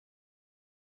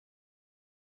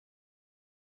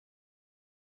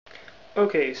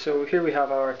Okay, so here we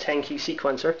have our Tanki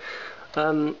Sequencer.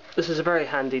 This is a very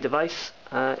handy device.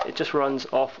 It just runs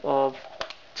off of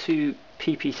two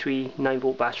PP3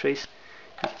 9V batteries.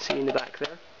 You can see in the back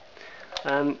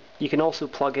there. You can also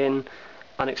plug in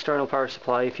an external power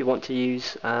supply if you want to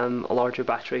use a larger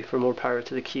battery for more power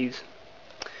to the cues.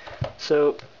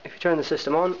 So if you turn the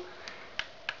system on,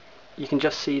 you can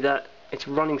just see that it's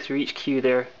running through each cue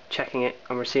there, checking it,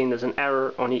 and we're seeing there's an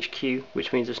error on each cue,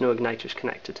 which means there's no igniters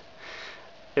connected.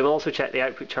 It will also check the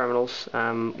output terminals,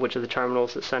 which are the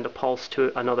terminals that send a pulse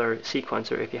to another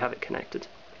sequencer if you have it connected.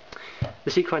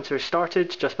 The sequencer is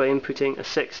started just by inputting a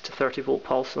 6 to 30 volt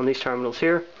pulse on these terminals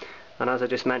here, and as I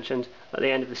just mentioned, at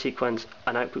the end of the sequence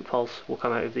an output pulse will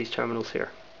come out of these terminals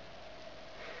here.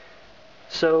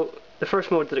 So the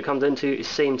first mode that it comes into is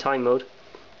same time mode,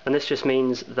 and this just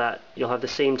means that you'll have the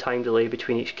same time delay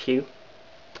between each cue.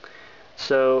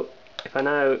 So if I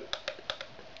now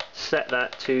set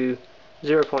that to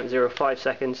 0.05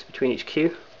 seconds between each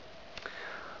cue,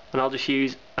 and I'll just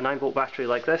use a 9V battery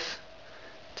like this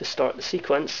to start the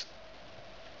sequence,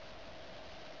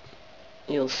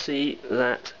 you'll see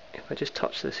that if I just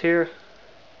touch this here,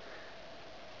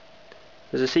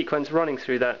 there's a sequence running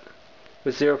through that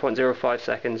with 0.05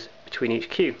 seconds between each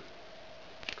cue.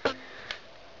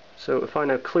 So if I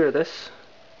now clear this,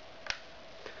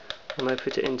 and I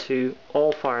put it into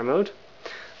all fire mode,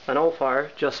 and all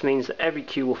fire just means that every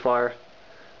cue will fire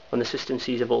when the system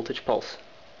sees a voltage pulse.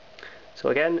 So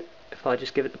again, if I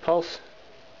just give it the pulse,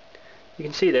 you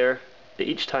can see there that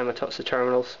each time I touch the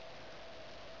terminals,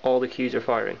 all the cues are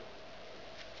firing.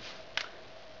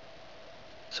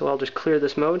 So I'll just clear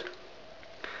this mode,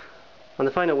 and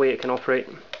the final way it can operate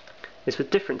is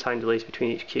with different time delays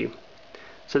between each cue.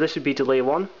 So this would be delay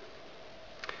 1,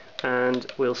 and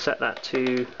we'll set that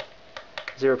to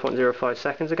 0.05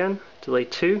 seconds again. Delay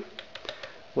 2,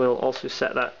 we'll also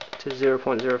set that to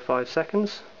 0.05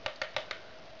 seconds.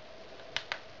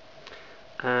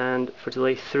 And for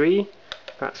delay 3,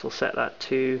 perhaps we'll set that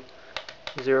to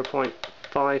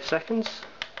 0.5 seconds.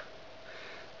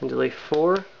 And delay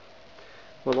 4,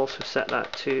 we'll also set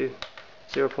that to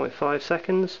 0.5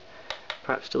 seconds.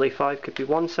 Perhaps delay 5 could be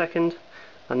 1 second.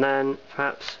 And then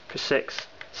perhaps for 6,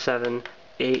 7,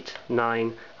 8,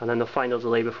 9, and then the final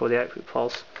delay before the output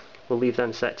pulse, we'll leave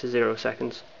them set to 0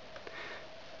 seconds.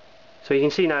 So you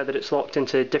can see now that it's locked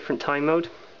into different time mode.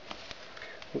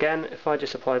 Again, if I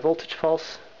just apply voltage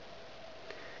pulse,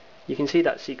 you can see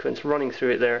that sequence running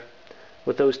through it there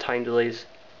with those time delays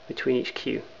between each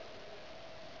cue.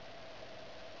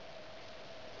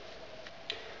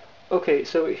 Okay,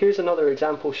 so here's another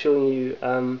example showing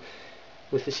you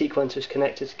with the sequencers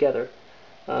connected together.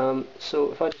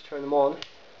 So if I just turn them on,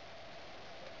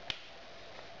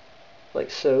 like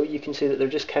so, you can see that they're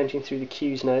just counting through the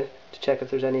cues now to check if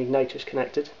there's any igniters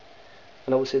connected,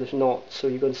 and obviously there's not, so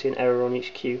you're going to see an error on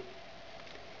each cue.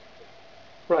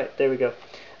 Right, there we go.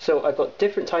 So I've got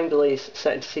different time delays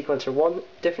set into sequencer 1,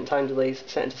 different time delays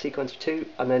set into sequencer 2,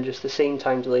 and then just the same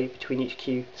time delay between each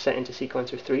cue set into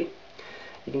sequencer 3.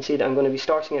 You can see that I'm going to be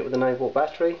starting it with a 9V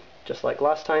battery, just like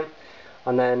last time,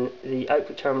 and then the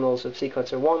output terminals of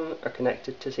sequencer 1 are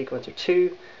connected to sequencer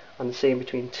 2, and the same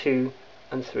between 2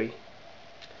 and 3.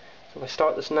 So if I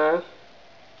start this now, you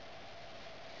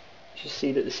should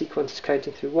see that the sequence is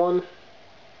counting through 1,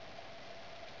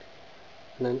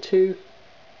 and then 2,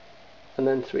 and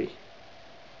then 3.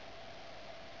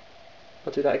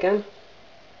 I'll do that again.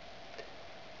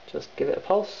 Just give it a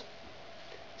pulse.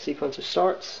 Sequencer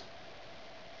starts,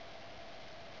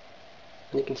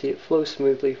 and you can see it flows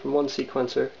smoothly from one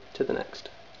sequencer to the next.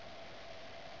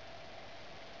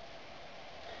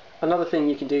 Another thing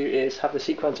you can do is have the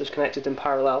sequencers connected in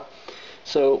parallel.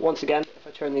 So once again, if I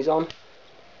turn these on,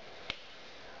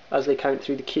 as they count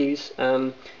through the cues,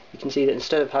 you can see that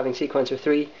instead of having sequencer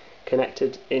 3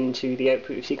 connected into the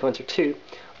output of sequencer 2,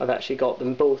 I've actually got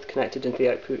them both connected into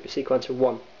the output of sequencer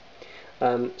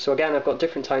 1. So again, I've got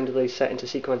different time delays set into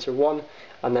sequencer 1,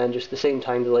 and then just the same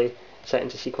time delay set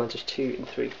into sequencers 2 and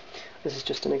 3. This is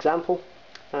just an example.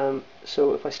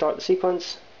 So if I start the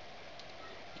sequence,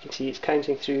 you can see it's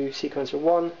counting through sequencer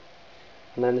 1,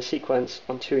 and then the sequence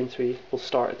on 2 and 3 will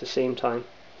start at the same time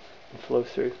and flow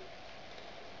through.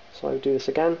 So I will do this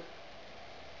again.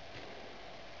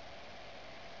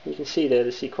 You can see there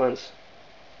the sequence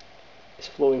is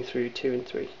flowing through 2 and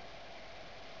 3.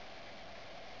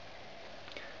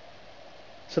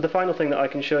 So the final thing that I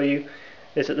can show you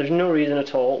is that there's no reason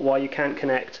at all why you can't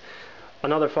connect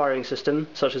another firing system,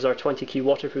 such as our 20Q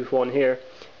waterproof one here,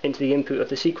 into the input of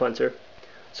the sequencer.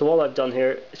 So all I've done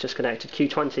here is just connected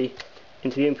Q20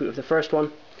 into the input of the first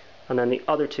one, and then the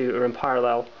other two are in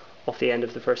parallel off the end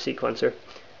of the first sequencer.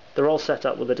 they're all set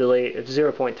up with a delay of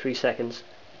 0.3 seconds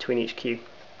between each cue.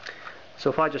 So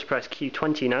if I just press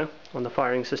Q20 now on the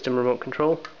firing system remote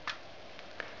control,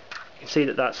 you can see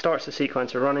that that starts the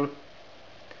sequencer running,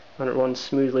 and it runs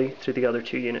smoothly through the other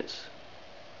two units.